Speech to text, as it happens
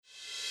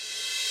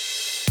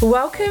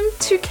Welcome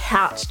to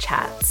Couch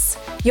Chats,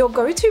 your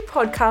go-to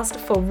podcast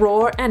for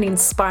raw and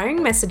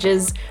inspiring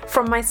messages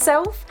from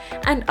myself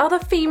and other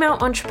female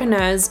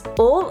entrepreneurs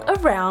all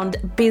around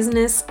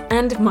business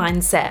and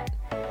mindset.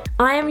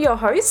 I am your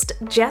host,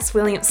 Jess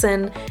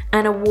Williamson,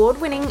 an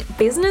award-winning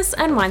business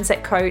and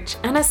mindset coach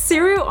and a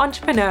serial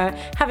entrepreneur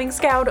having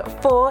scaled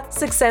 4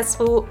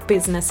 successful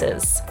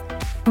businesses.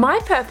 My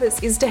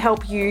purpose is to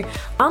help you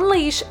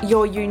unleash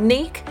your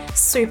unique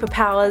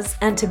superpowers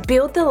and to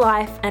build the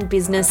life and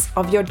business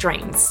of your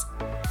dreams.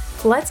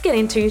 Let's get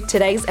into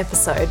today's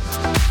episode.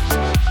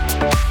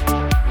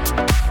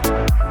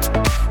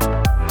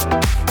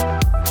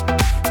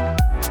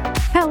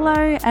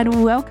 Hello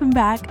and welcome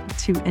back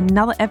to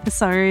another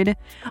episode.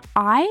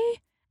 I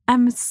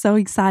am so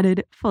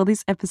excited for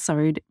this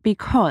episode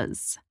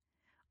because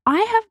I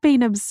have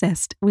been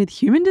obsessed with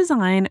human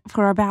design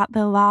for about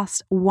the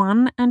last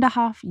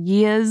 1.5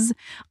 years.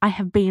 I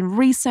have been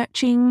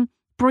researching,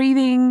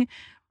 breathing,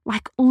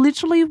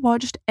 literally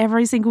watched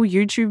every single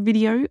YouTube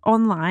video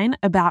online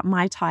about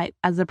my type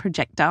as a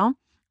projector.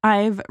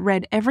 I've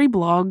read every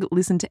blog,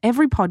 listened to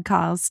every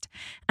podcast,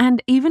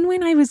 and even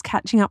when I was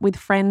catching up with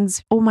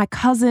friends or my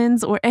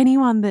cousins or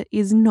anyone that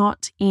is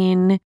not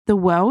in the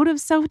world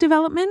of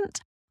self-development,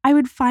 I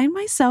would find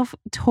myself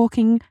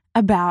talking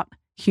about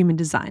human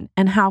design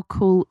and how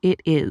cool it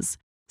is.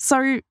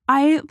 So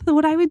I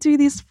thought I would do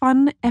this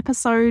fun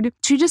episode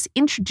to just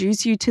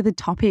introduce you to the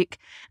topic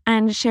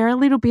and share a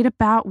little bit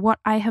about what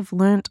I have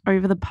learned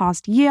over the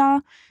past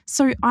year.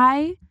 So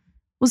I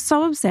was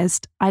so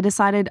obsessed, I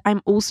decided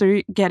I'm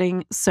also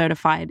getting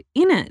certified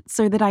in it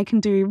so that I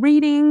can do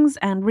readings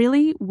and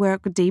really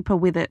work deeper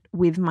with it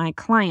with my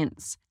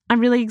clients. I'm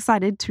really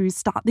excited to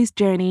start this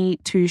journey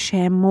to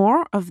share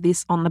more of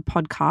this on the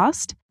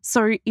podcast.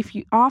 So if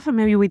you are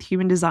familiar with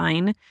human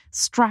design,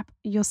 strap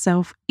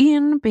yourself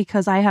in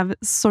because I have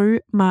so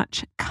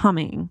much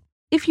coming.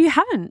 If you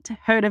haven't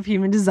heard of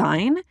human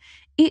design,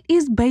 it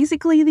is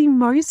basically the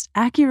most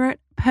accurate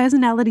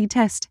personality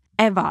test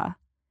ever.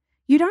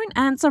 You don't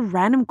answer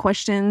random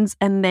questions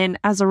and then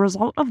as a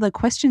result of the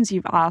questions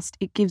you've asked,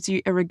 it gives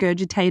you a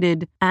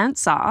regurgitated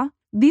answer.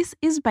 This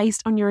is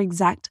based on your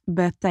exact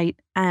birth date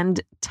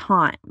and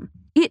time.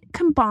 It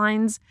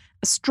combines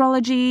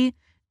astrology,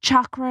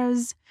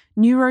 chakras,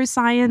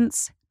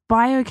 neuroscience,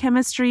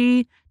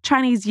 biochemistry,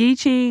 Chinese I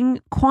Ching,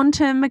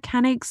 quantum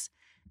mechanics,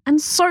 and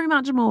so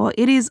much more.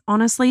 It is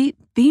honestly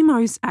the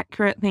most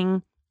accurate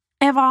thing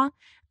ever,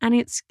 and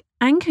it's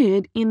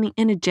anchored in the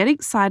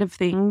energetic side of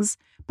things,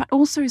 but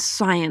also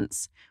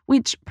science,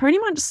 which pretty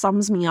much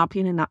sums me up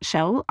in a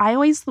nutshell. I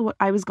always thought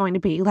I was going to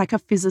be like a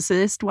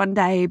physicist one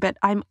day, but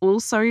I'm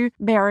also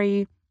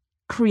very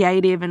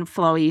creative and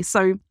flowy.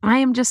 So I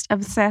am just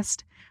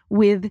obsessed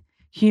with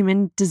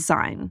human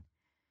design.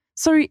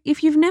 So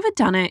if you've never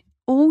done it,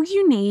 all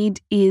you need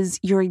is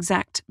your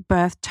exact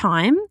birth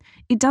time.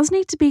 It does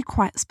need to be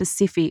quite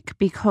specific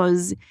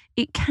because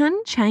it can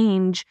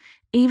change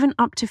even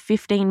up to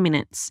 15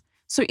 minutes.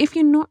 So if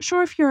you're not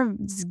sure of your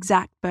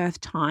exact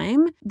birth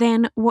time,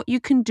 then what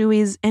you can do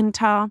is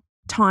enter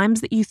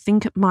times that you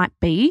think it might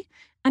be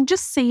and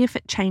just see if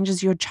it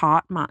changes your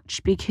chart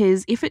much,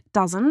 because if it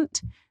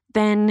doesn't,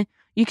 then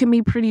you can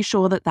be pretty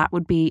sure that that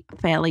would be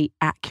fairly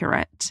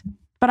accurate.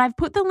 But I've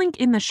put the link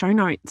in the show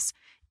notes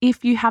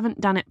if you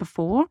haven't done it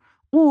before,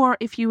 or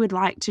if you would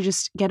like to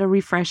just get a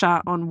refresher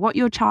on what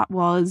your chart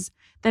was,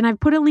 then I've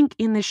put a link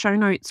in the show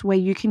notes where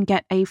you can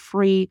get a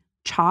free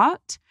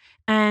chart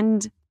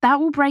and that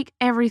will break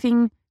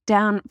everything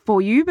down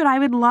for you. But I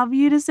would love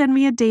you to send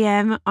me a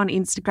DM on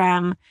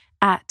Instagram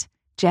at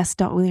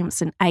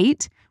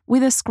jess.williamson8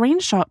 with a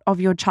screenshot of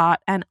your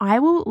chart and I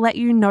will let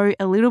you know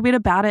a little bit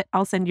about it.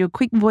 I'll send you a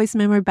quick voice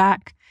memo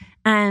back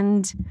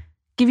and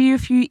give you a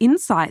few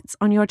insights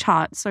on your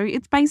chart. So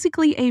it's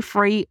basically a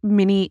free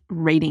mini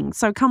reading.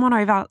 So come on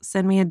over,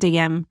 send me a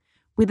DM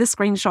with a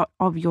screenshot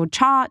of your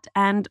chart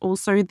and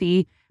also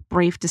the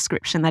brief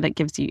description that it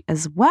gives you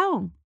as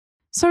well.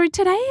 So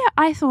today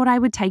I thought I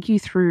would take you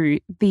through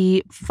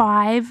the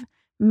 5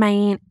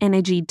 main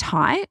energy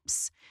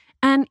types.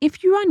 And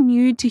if you are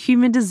new to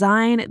human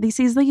design, this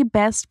is the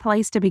best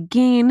place to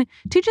begin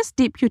to just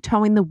dip your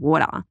toe in the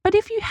water. But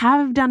if you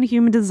have done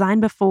human design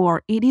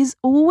before, it is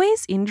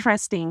always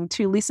interesting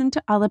to listen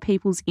to other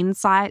people's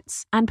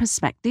insights and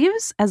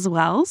perspectives as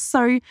well.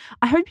 So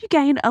I hope you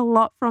gained a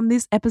lot from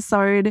this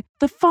episode.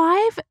 The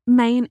 5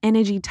 main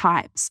energy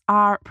types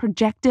are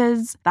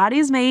projectors. That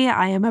is me.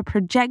 I am a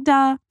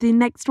projector. The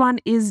next one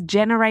is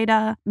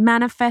generator,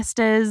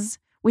 manifestors.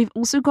 We've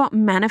also got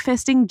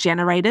manifesting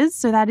generators.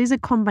 So that is a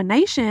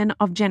combination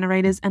of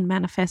generators and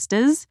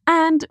manifestors.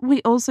 And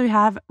we also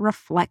have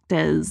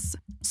reflectors.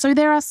 So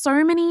there are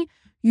so many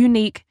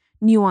unique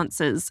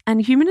nuances and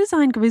human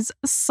design goes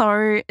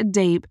so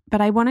deep,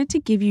 but I wanted to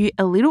give you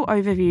a little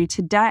overview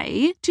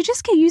today to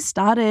just get you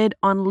started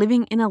on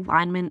living in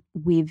alignment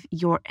with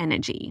your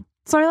energy.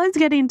 So let's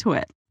get into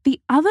it.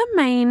 The other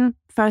main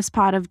first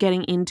part of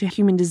getting into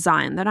human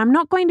design that I'm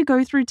not going to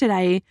go through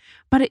today,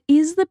 but it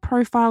is the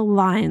profile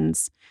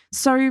lines.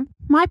 So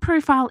my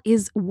profile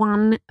is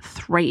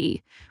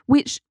 1-3,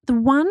 which the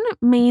 1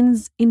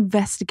 means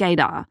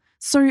investigator.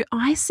 So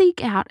I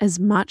seek out as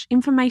much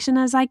information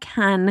as I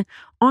can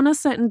on a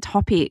certain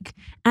topic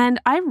and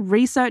I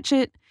research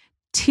it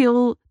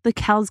till the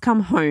cows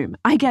come home.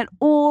 I get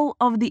all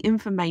of the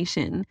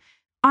information.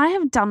 I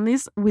have done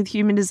this with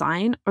human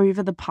design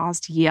over the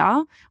past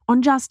year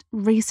on just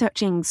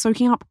researching,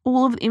 soaking up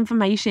all of the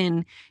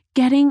information,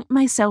 getting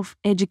myself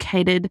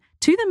educated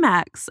to the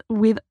max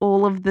with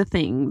all of the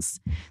things.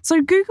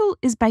 So Google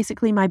is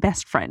basically my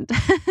best friend.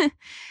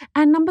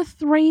 And number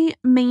 3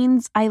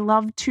 means I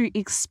love to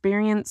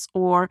experience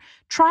or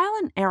trial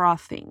and error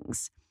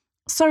things.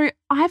 So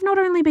I've not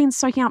only been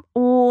soaking up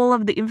all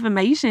of the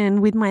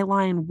information with my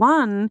line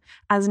 1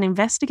 as an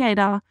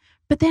investigator,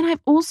 but then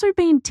I've also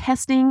been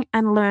testing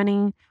and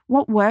learning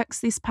what works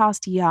this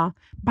past year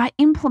by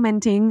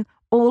implementing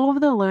all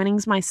of the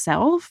learnings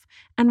myself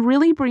and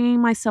really bringing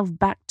myself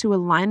back to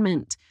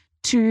alignment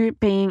to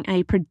being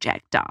a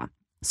projector.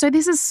 So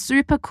this is a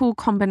super cool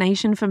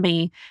combination for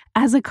me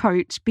as a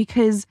coach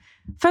because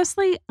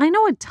firstly, I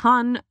know a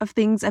ton of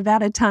things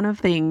about a ton of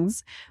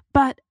things,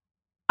 but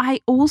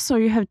I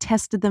also have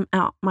tested them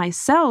out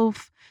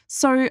myself.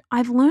 So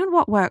I've learned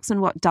what works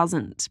and what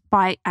doesn't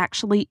by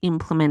actually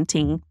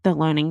implementing the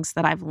learnings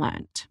that I've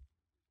learned.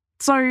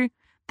 So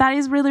that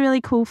is really,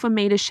 really cool for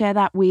me to share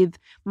that with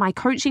my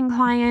coaching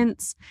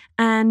clients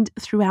and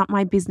throughout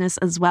my business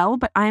as well.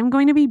 But I am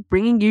going to be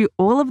bringing you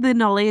all of the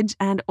knowledge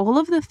and all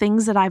of the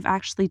things that I've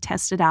actually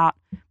tested out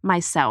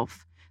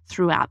myself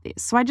throughout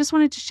this. So I just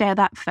wanted to share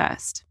that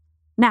first.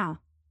 Now,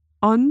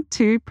 on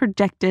to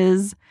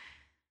projectors.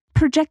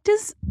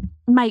 Projectors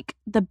make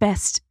the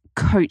best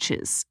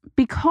coaches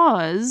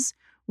because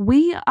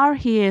we are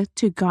here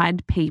to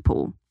guide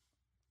people.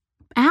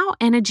 Our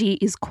energy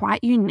is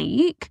quite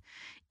unique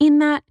in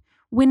that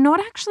we're not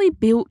actually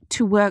built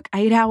to work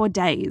 8-hour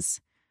days.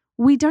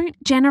 We don't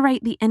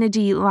generate the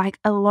energy like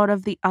a lot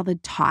of the other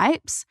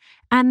types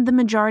and the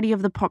majority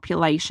of the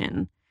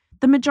population.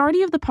 The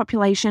majority of the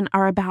population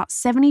are about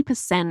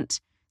 70%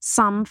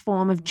 some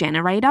form of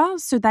generator,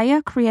 so they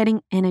are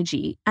creating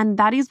energy, and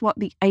that is what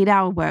the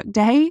 8-hour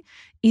workday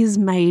is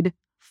made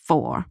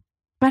for.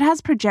 But as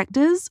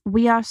projectors,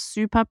 we are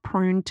super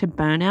prone to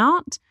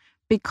burnout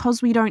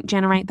because we don't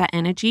generate that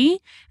energy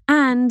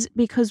and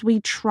because we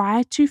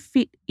try to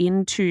fit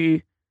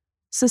into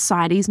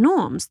society's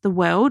norms. The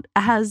world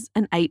has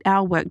an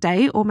 8-hour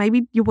workday, or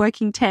maybe you're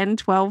working 10,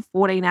 12,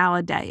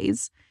 14-hour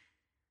days,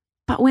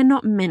 but we're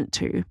not meant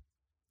to.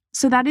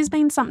 So that has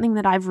been something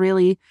that I've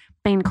really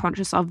been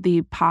conscious of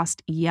the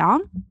past year.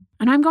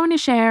 And I'm going to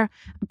share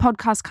a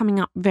podcast coming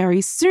up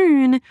very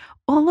soon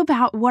all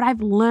about what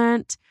I've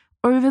learnt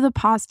over the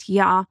past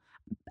year,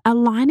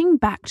 aligning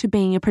back to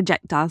being a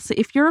projector. So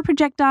if you're a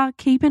projector,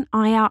 keep an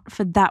eye out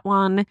for that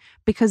one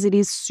because it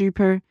is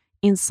super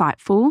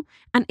insightful.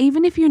 And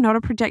even if you're not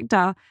a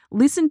projector,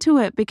 listen to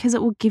it because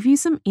it will give you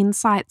some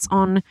insights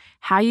on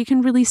how you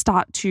can really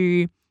start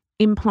to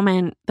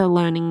implement the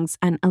learnings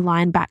and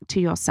align back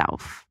to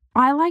yourself.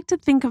 I like to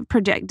think of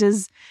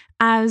projectors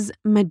as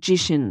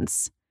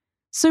magicians.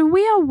 So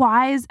we are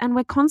wise and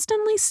we're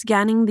constantly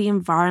scanning the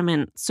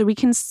environment so we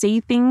can see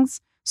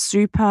things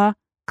super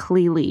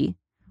clearly.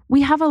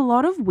 We have a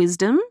lot of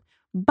wisdom,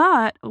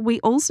 but we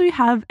also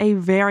have a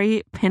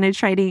very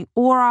penetrating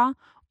aura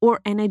or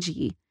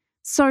energy.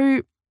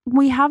 So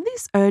we have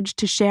this urge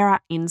to share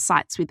our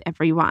insights with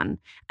everyone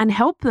and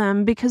help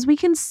them because we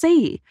can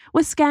see.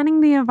 We're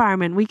scanning the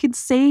environment. We can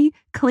see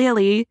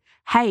clearly,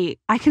 hey,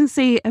 I can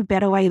see a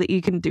better way that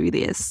you can do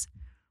this.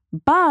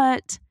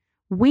 But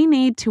we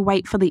need to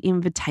wait for the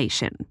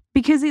invitation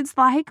because it's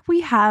like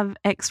we have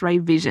X-ray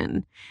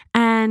vision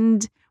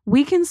and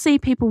we can see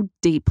people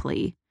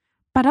deeply.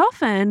 But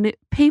often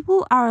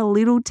people are a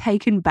little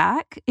taken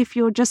back if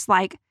you're just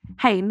like,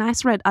 hey,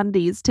 nice red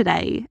undies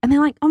today. And they're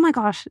like, oh my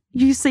gosh,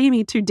 you see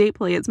me too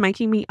deeply. It's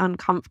making me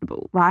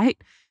uncomfortable,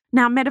 right?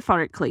 Now,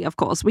 metaphorically, of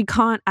course, we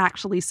can't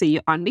actually see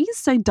your undies,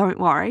 so don't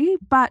worry.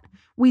 But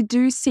we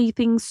do see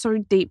things so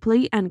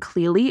deeply and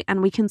clearly,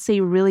 and we can see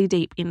really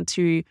deep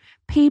into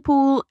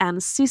people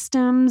and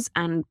systems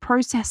and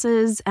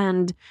processes,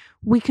 and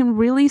we can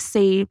really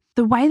see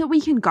the way that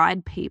we can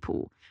guide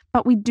people.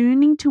 But we do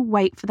need to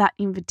wait for that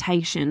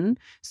invitation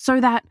so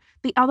that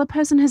the other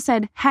person has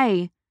said,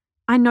 hey,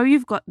 I know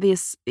you've got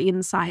this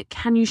insight.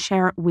 Can you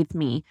share it with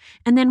me?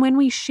 And then when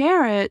we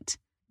share it,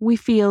 we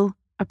feel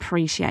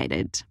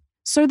appreciated.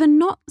 So the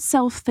not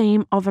self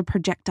theme of a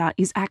projector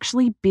is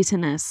actually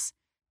bitterness.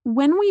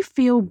 When we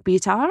feel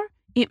bitter,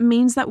 it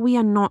means that we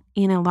are not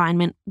in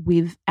alignment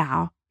with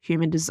our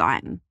human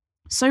design.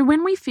 So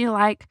when we feel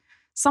like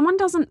someone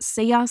doesn't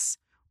see us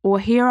or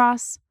hear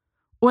us,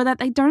 or that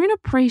they don't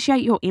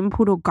appreciate your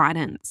input or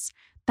guidance,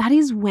 that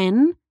is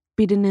when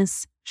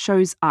bitterness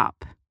shows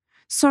up.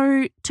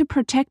 So to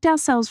protect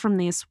ourselves from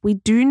this, we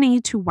do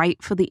need to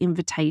wait for the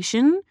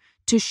invitation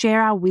to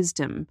share our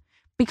wisdom,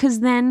 because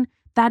then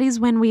that is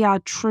when we are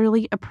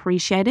truly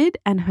appreciated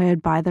and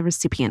heard by the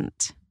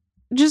recipient.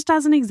 Just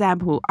as an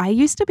example, I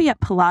used to be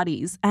at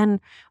Pilates and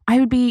I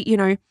would be,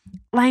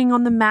 laying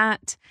on the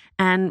mat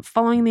and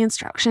following the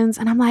instructions.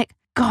 And I'm like,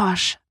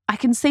 gosh, I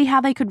can see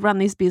how they could run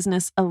this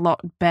business a lot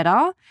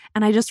better.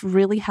 And I just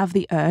really have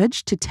the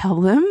urge to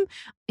tell them,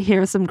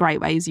 here are some great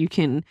ways you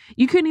can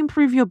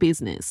improve your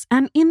business.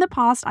 And in the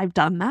past, I've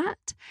done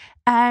that.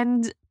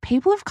 And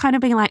people have kind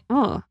of been like,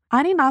 oh,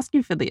 I didn't ask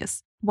you for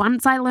this.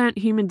 Once I learned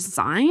human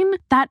design,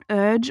 that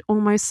urge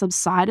almost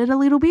subsided a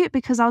little bit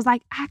because I was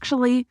like,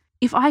 actually,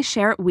 if I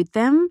share it with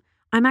them,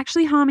 I'm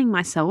actually harming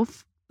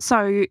myself.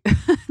 So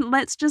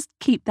let's just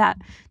keep that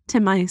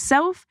to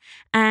myself,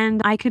 and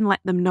I can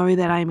let them know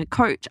that I'm a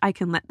coach. I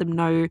can let them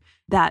know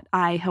that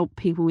I help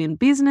people in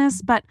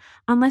business. But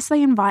unless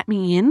they invite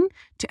me in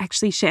to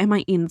actually share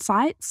my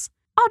insights,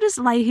 I'll just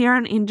lay here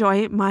and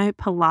enjoy my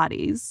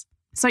Pilates.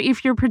 So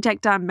if you're a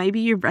projector, maybe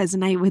you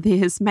resonate with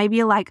this. Maybe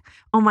you're like,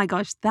 oh my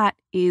gosh, that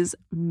is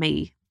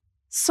me.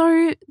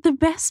 So the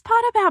best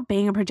part about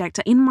being a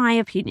projector, in my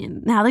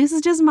opinion, now this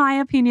is just my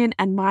opinion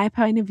and my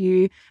point of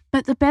view,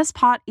 but the best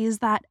part is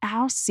that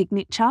our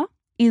signature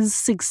is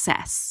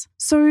success.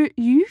 So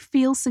you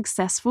feel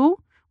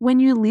successful when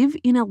you live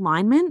in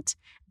alignment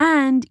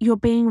and you're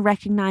being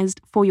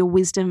recognized for your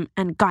wisdom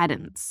and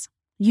guidance.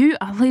 You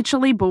are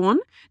literally born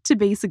to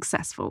be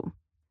successful.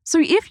 So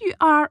if you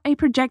are a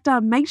projector,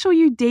 make sure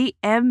you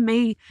DM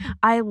me.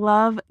 I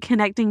love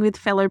connecting with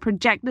fellow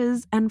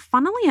projectors. And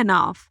funnily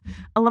enough,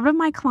 a lot of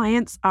my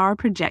clients are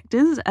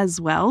projectors as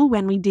well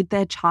when we did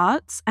their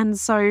charts. And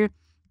so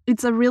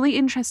it's a really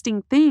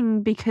interesting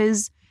thing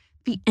because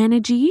the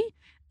energy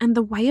and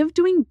the way of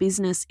doing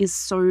business is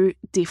so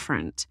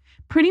different.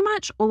 Pretty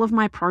much all of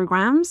my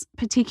programs,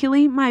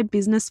 particularly my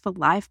Business for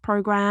Life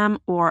program,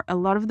 or a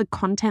lot of the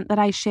content that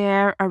I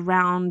share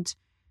around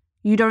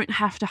you don't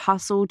have to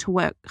hustle to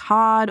work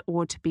hard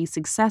or to be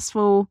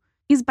successful,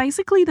 is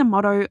basically the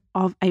motto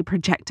of a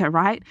projector,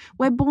 right?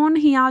 We're born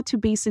here to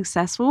be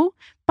successful,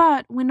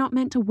 but we're not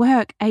meant to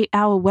work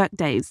 8-hour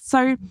workdays.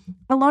 So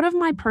a lot of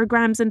my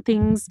programs and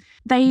things,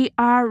 they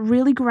are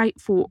really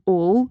great for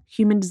all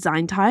human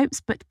design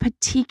types, but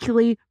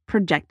particularly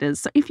projectors.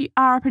 So if you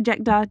are a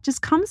projector,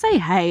 just come say,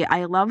 hey,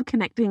 I love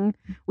connecting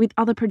with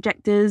other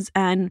projectors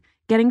and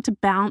getting to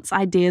bounce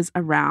ideas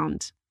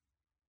around.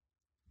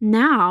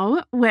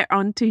 Now we're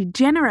on to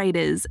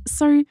generators.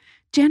 So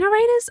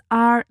generators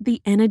are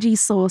the energy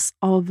source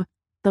of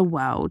the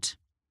world.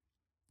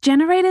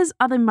 Generators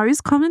are the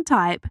most common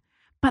type,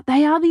 but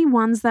they are the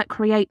ones that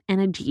create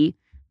energy.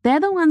 They're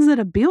the ones that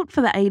are built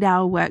for the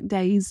 8-hour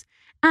workdays,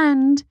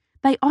 and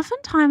they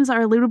oftentimes are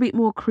a little bit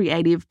more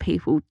creative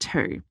people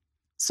too.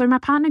 So my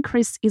partner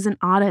Chris is an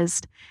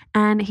artist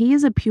and he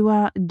is a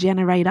pure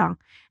generator,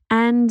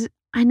 and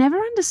I never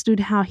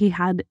understood how he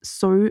had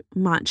so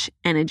much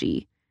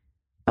energy.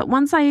 But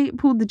once I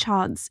pulled the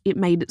charts, it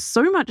made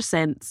so much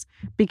sense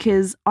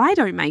because I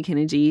don't make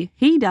energy,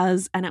 he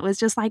does. And it was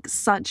just like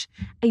such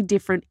a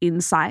different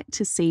insight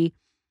to see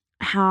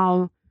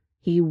how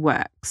he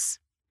works.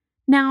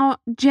 Now,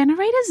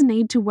 generators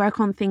need to work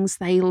on things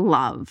they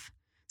love.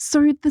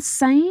 So the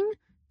saying,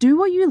 do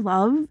what you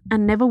love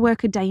and never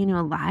work a day in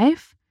your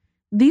life,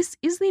 this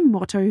is the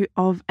motto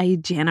of a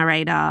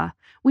generator,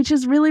 which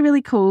is really,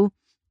 really cool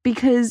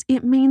because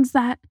it means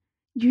that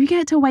you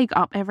get to wake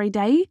up every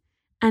day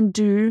and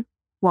do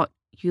what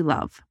you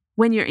love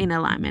when you're in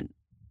alignment.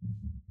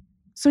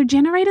 So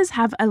generators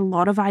have a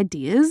lot of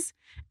ideas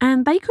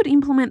and they could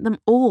implement them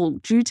all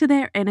due to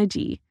their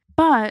energy,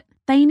 but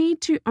they need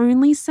to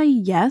only say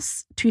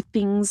yes to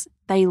things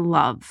they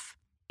love.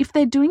 If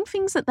they're doing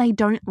things that they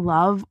don't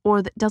love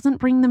or that doesn't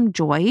bring them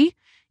joy,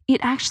 it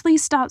actually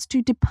starts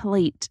to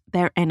deplete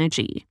their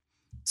energy.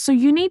 So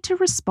you need to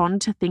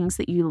respond to things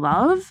that you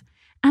love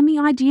and the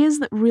ideas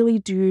that really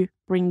do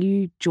bring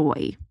you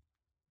joy.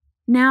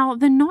 Now,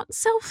 the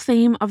not-self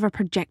theme of a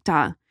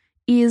projector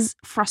is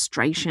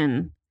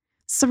frustration.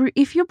 So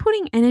if you're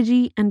putting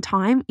energy and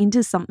time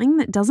into something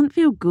that doesn't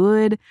feel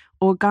good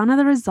or garner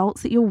the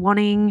results that you're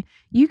wanting,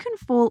 you can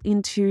fall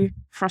into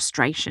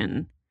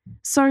frustration.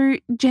 So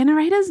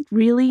generators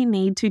really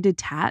need to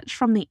detach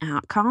from the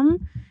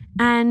outcome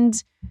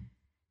and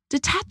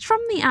detach from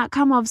the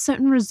outcome of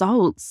certain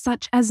results,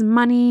 such as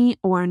money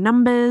or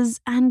numbers,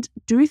 and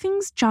do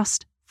things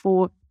just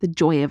for the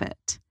joy of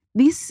it.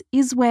 This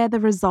is where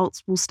the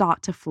results will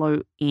start to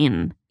flow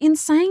in. In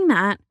saying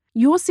that,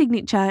 your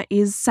signature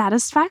is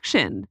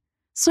satisfaction.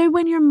 So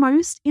when you're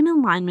most in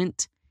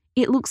alignment,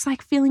 it looks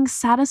like feeling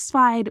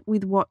satisfied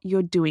with what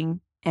you're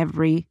doing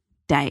every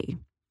day.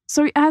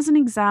 So as an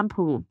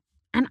example,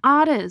 an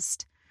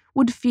artist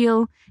would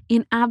feel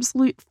in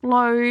absolute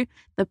flow,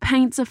 the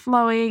paints are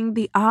flowing,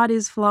 the art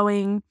is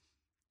flowing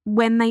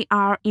when they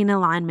are in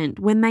alignment,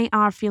 when they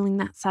are feeling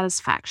that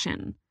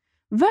satisfaction,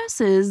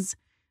 versus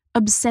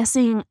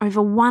obsessing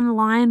over one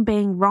line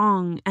being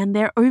wrong and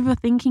they're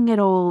overthinking it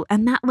all,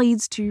 and that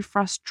leads to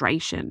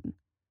frustration.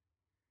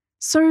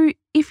 So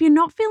if you're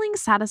not feeling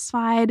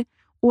satisfied,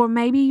 or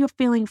maybe you're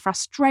feeling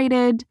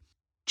frustrated,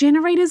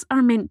 generators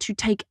are meant to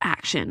take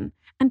action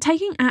And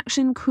taking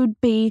action could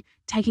be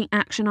taking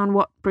action on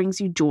what brings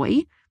you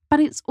joy,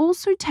 but it's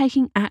also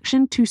taking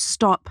action to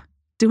stop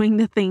doing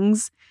the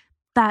things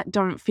that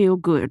don't feel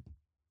good.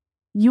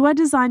 You are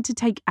designed to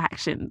take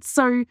action.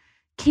 So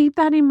keep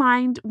that in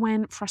mind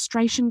when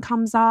frustration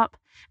comes up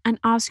and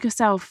ask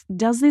yourself,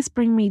 does this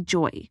bring me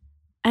joy?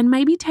 And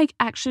maybe take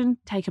action,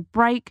 take a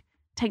break,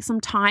 take some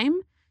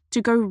time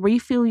to go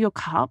refill your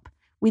cup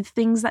with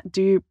things that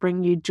do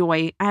bring you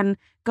joy, and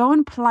go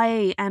and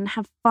play and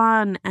have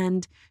fun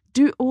and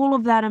do all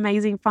of that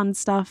amazing fun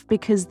stuff,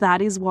 because that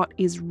is what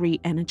is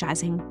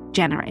re-energizing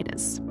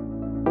generators.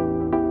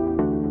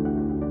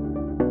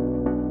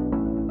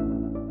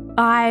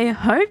 I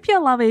hope you're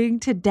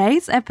loving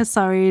today's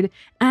episode.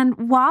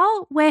 And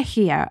while we're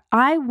here,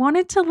 I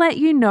wanted to let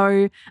you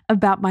know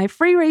about my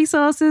free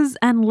resources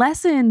and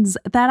lessons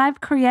that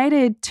I've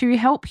created to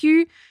help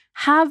you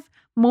have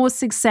more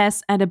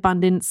success and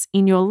abundance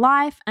in your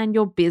life and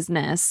your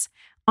business.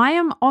 I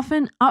am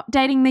often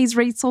updating these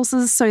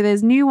resources, so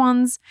there's new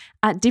ones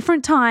at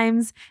different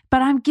times,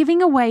 but I'm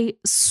giving away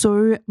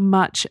so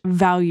much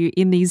value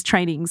in these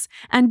trainings.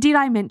 And did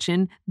I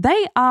mention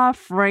they are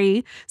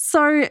free?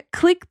 So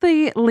click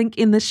the link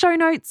in the show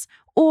notes,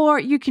 or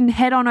you can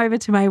head on over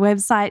to my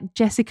website,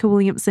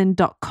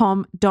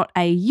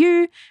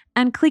 jessicawilliamson.com.au,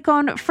 and click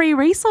on free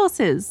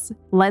resources.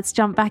 Let's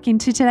jump back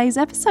into today's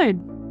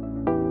episode.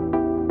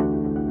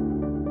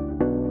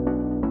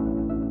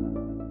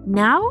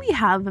 Now we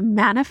have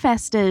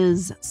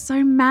manifestors.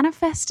 So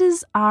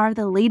manifestors are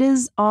the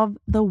leaders of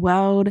the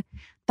world.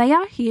 They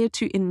are here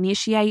to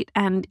initiate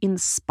and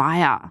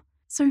inspire.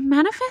 So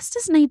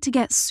manifestors need to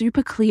get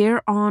super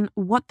clear on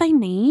what they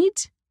need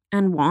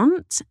and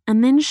want,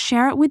 and then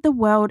share it with the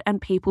world and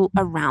people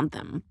around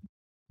them.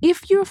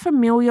 If you're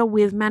familiar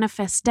with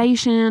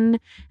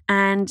manifestation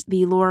and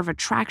the law of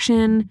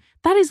attraction,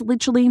 that is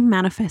literally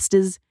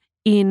manifestors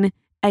in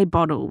a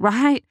bottle,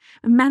 right?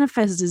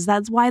 Manifestors,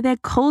 that's why they're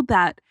called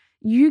that.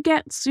 You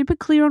get super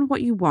clear on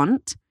what you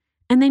want,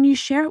 and then you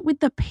share it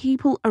with the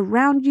people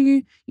around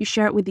you, you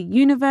share it with the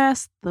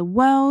universe, the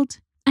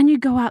world, and you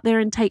go out there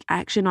and take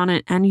action on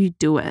it and you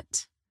do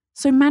it.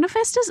 So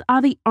manifestors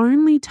are the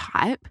only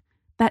type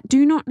that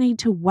do not need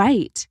to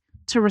wait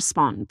to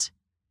respond.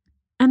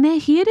 And they're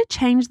here to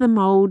change the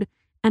mold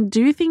and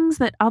do things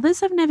that others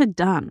have never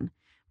done,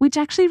 which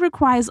actually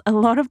requires a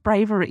lot of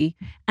bravery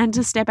and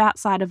to step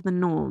outside of the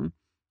norm.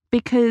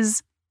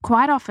 Because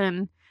quite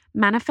often,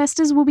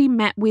 manifestors will be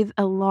met with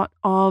a lot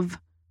of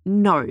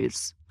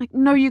no's. Like,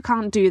 no, you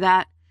can't do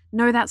that.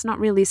 No, that's not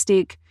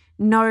realistic.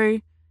 No,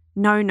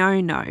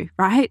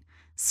 right?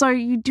 So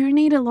you do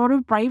need a lot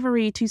of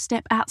bravery to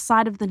step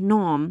outside of the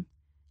norm.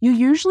 You're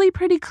usually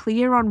pretty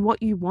clear on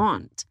what you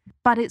want,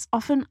 but it's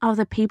often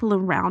other people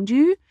around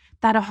you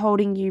that are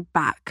holding you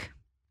back.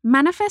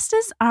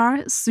 Manifestors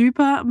are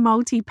super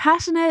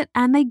multi-passionate,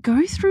 and they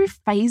go through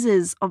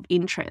phases of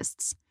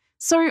interests.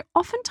 So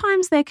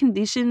oftentimes they're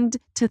conditioned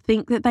to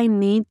think that they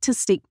need to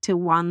stick to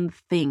one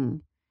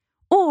thing,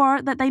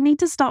 or that they need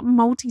to stop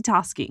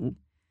multitasking.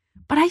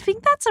 But I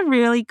think that's a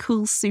really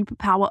cool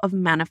superpower of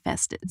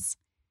manifestors,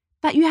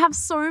 that you have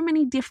so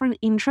many different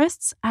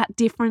interests at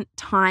different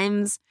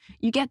times.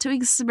 You get to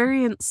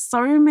experience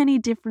so many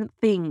different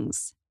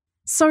things.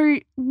 So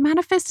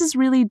manifestors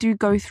really do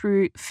go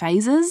through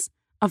phases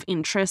of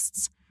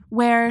interests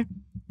where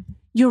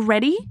you're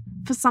ready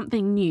for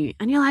something new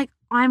and you're like,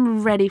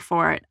 I'm ready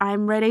for it.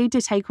 I'm ready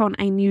to take on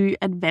a new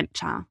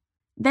adventure.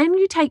 Then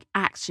you take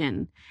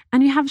action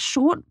and you have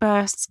short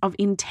bursts of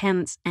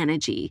intense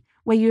energy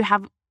where you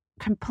have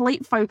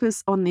complete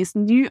focus on this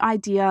new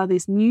idea,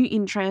 this new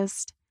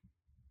interest.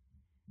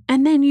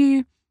 And then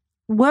you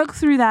work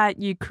through that,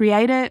 you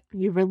create it,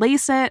 you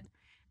release it,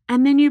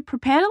 and then you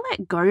prepare to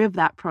let go of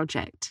that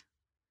project.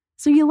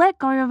 So you let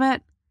go of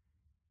it,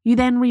 you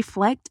then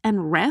reflect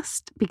and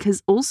rest,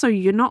 because also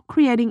you're not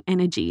creating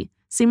energy,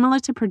 similar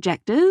to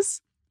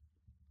projectors.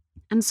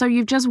 And so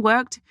you've just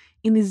worked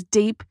in this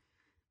deep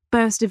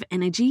burst of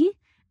energy,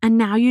 and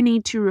now you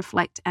need to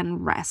reflect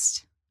and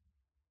rest.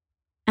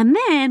 And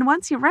then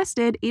once you're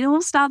rested, it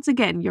all starts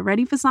again. You're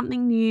ready for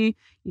something new,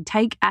 you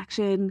take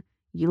action,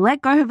 you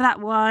let go of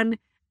that one,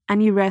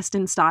 and you rest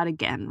and start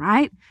again,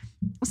 right?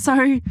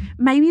 So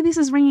maybe this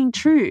is ringing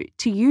true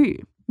to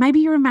you. Maybe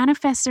you're a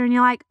manifestor and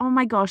you're like, oh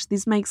my gosh,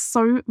 this makes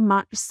so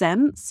much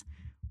sense.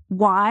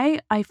 Why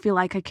I feel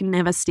like I can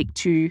never stick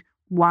to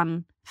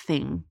one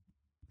thing.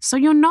 So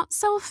you're not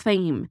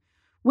self-theme.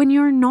 When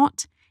you're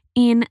not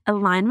in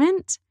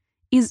alignment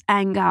is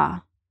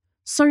anger.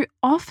 So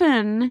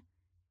often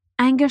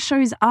anger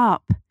shows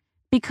up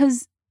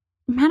because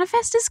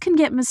manifestors can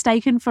get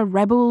mistaken for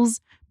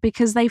rebels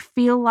because they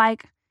feel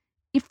like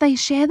if they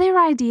share their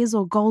ideas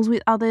or goals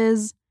with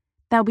others,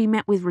 they'll be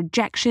met with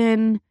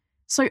rejection.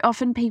 So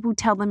often people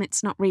tell them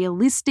it's not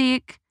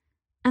realistic.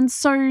 And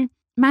so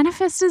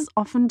manifestors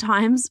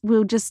oftentimes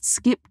will just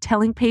skip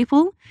telling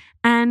people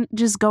and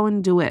just go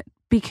and do it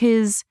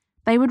because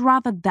they would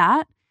rather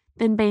that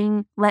than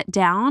being let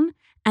down,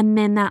 and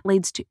then that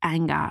leads to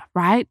anger,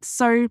 right?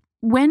 So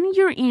when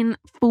you're in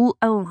full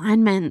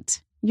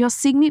alignment Your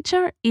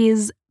signature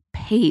is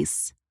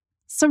peace.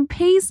 So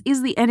peace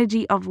is the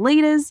energy of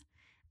leaders,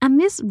 and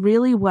this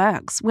really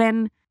works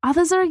when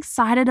others are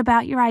excited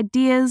about your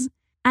ideas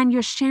and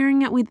you're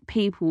sharing it with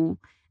people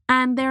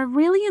and they're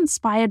really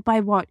inspired by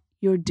what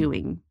you're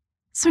doing.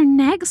 So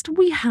next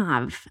we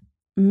have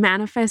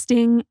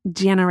manifesting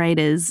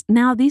generators.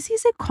 Now this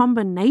is a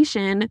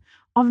combination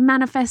of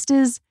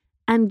manifestors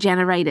and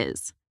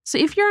generators. So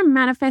if you're a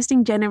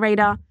manifesting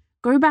generator,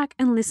 go back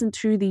and listen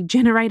to the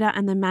generator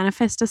and the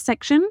manifestor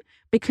section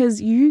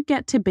because you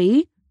get to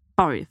be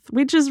both,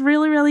 which is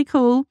really, really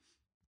cool.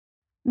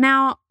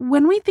 Now,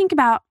 when we think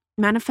about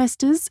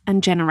manifestors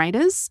and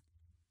generators,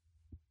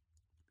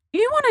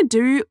 you want to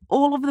do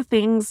all of the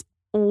things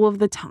all of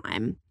the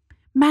time.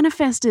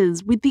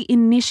 Manifestors with the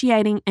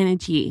initiating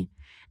energy,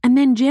 and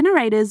then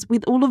generators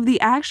with all of the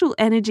actual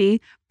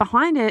energy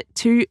behind it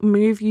to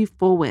move you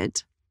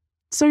forward.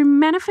 So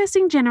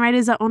manifesting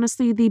generators are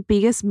honestly the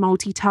biggest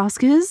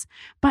multitaskers,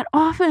 but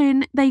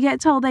often they get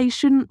told they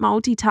shouldn't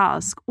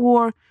multitask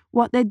or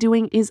what they're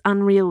doing is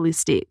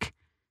unrealistic.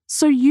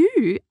 So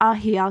you are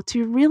here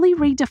to really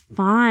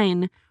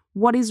redefine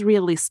what is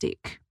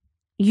realistic.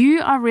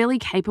 You are really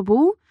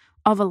capable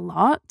of a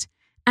lot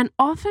and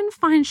often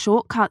find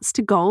shortcuts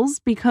to goals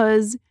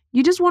because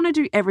you just want to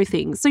do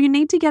everything. So you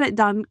need to get it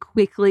done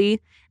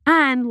quickly,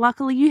 and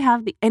luckily you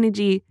have the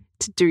energy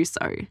to do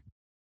so.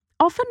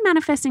 Often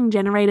manifesting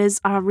generators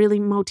are really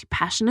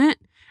multi-passionate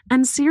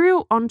and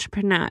serial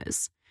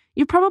entrepreneurs.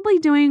 You're probably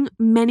doing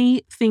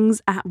many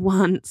things at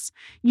once.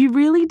 You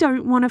really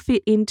don't want to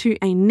fit into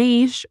a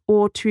niche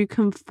or to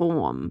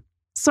conform.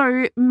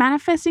 So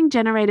manifesting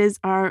generators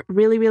are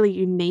really, really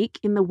unique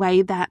in the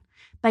way that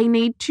they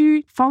need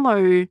to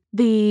follow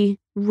the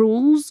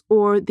rules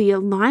or the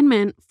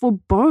alignment for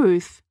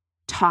both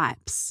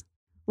types.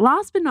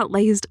 Last but not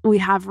least, we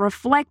have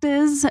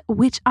reflectors,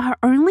 which are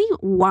only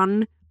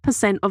 1%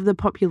 of the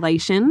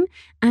population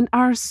and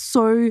are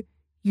so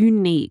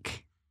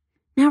unique.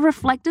 Now,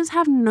 reflectors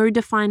have no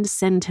defined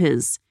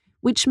centers,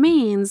 which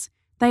means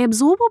they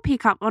absorb or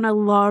pick up on a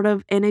lot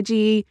of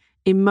energy,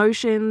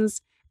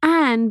 emotions,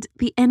 and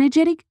the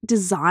energetic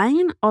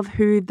design of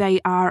who they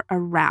are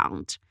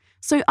around.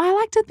 So I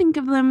like to think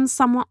of them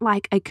somewhat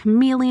like a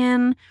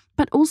chameleon,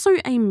 but also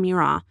a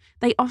mirror.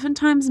 They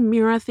oftentimes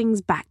mirror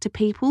things back to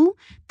people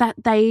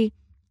that they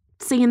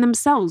see in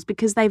themselves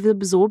because they've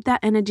absorbed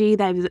that energy,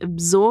 they've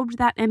absorbed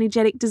that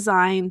energetic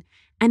design,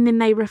 and then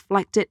they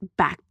reflect it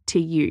back to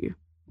you.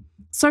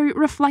 So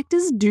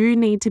reflectors do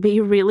need to be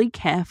really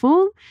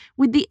careful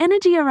with the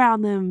energy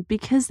around them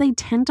because they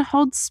tend to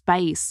hold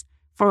space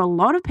for a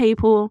lot of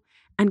people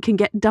and can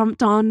get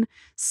dumped on.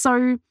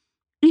 So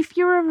if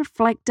you're a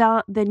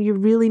reflector, then you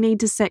really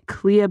need to set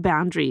clear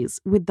boundaries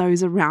with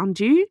those around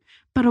you,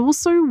 but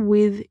also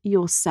with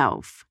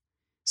yourself.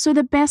 So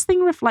the best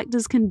thing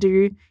reflectors can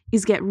do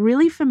is get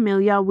really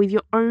familiar with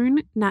your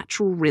own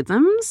natural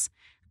rhythms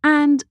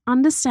and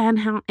understand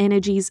how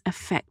energies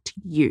affect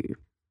you.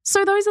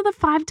 So those are the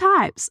 5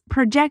 types: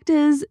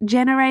 projectors,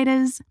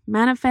 generators,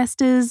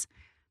 manifestors,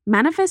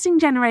 manifesting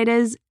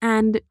generators,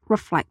 and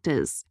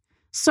reflectors.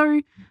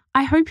 So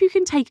I hope you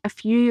can take a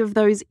few of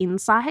those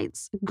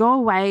insights, go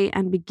away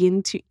and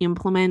begin to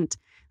implement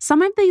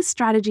some of these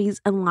strategies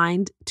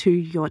aligned to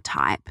your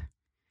type.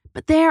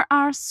 But there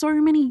are so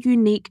many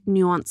unique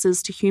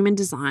nuances to human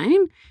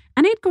design,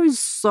 and it goes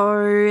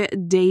so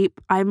deep.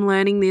 I'm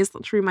learning this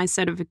through my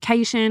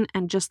certification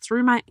and just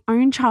through my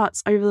own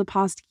charts over the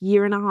past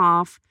year and a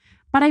half.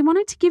 But I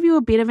wanted to give you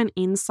a bit of an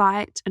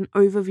insight, an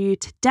overview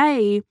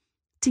today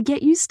to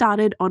get you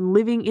started on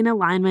living in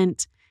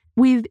alignment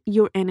with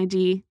your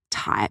energy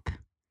type.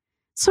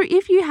 So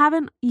if you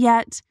haven't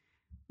yet,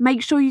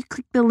 make sure you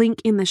click the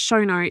link in the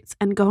show notes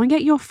and go and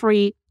get your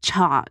free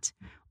chart.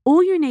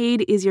 All you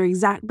need is your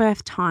exact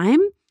birth time.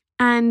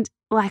 And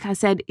like I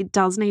said, it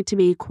does need to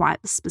be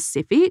quite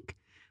specific.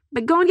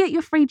 But go and get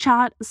your free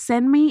chart.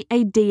 Send me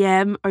a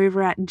DM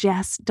over at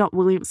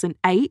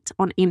jess.williamson8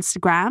 on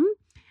Instagram.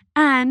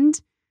 And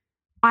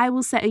I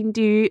will send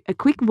you a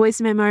quick voice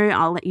memo.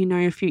 I'll let you know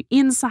a few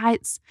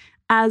insights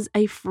as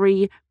a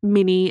free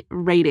mini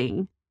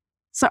reading.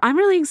 So I'm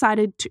really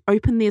excited to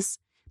open this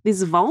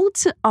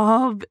vault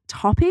of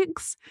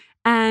topics,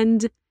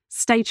 and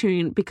stay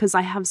tuned because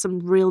I have some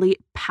really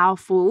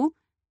powerful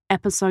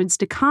episodes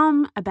to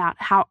come about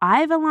how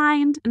I've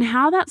aligned and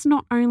how that's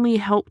not only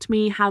helped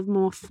me have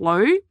more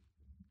flow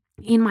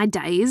in my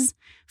days,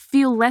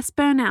 feel less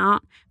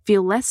burnout,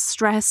 feel less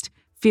stressed,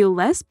 feel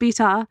less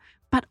bitter,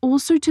 but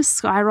also to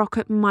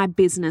skyrocket my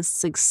business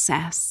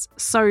success.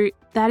 So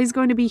that is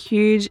going to be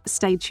huge.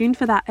 Stay tuned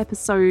for that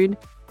episode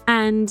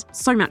and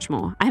so much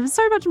more. I have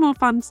so much more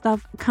fun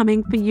stuff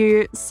coming for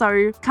you.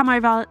 So come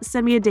over,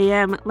 send me a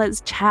DM,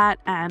 let's chat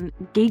and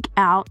geek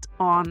out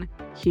on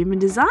human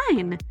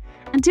design.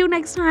 Until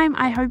next time,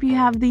 I hope you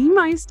have the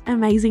most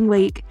amazing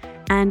week,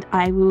 and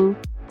I will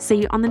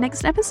see you on the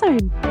next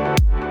episode.